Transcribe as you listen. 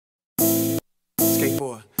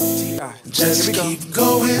Just keep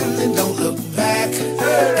going and don't look back,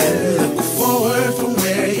 and look forward from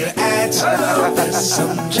where you're at. There's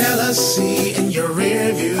some jealousy in your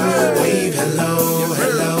rear view. Wave hello,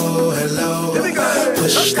 hello, hello.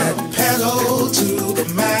 Push that pedal to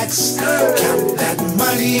the max. Count that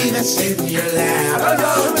money that's in your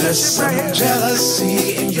lap. There's some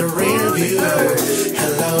jealousy in your rear view.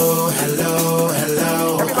 Hello, hello,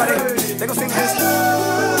 hello. Everybody, they gonna sing this.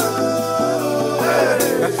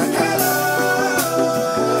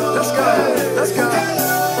 Let's go, let's go.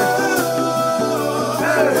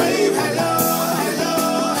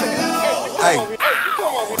 Hey,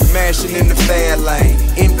 mashing in the fast lane,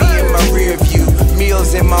 envy in my rear view,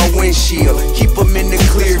 meals in my windshield, keep them in the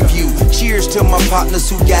clear view. Cheers to my partners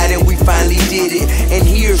who got it, we finally did it. And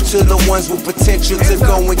here's to the ones with potential to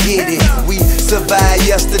go and get it. We survived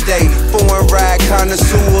yesterday, foreign ride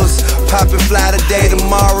connoisseurs, poppin' fly today,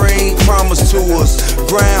 tomorrow ain't promised to us.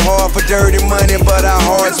 Grind hard for dirty money, but our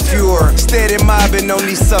hearts pure. Steady mobbing on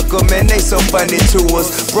these sucker, man, they so funny to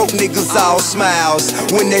us. Broke niggas all smiles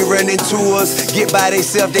when they run into us. Get by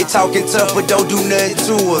theyself, they talking tough, but don't do nothing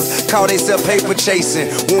to us. Call theyself paper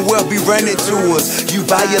chasing when we'll be running to us. You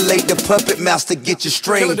violate the puppet master, get your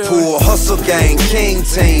string pulled. Hustle gang, king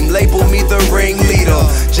team, label me the ringleader.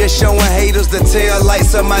 Just showing haters the tail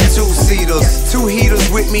lights of my two-seaters. Two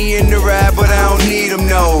heaters with me in the ride, but I don't need them,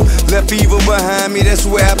 no. Left evil behind me, that's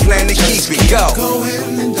where I plan to keep it. Go. Go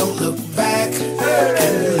in and don't look back,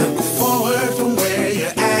 and look forward from where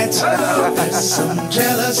you're at. There's some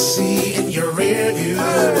jealousy in your rear view.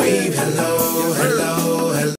 Wave hello.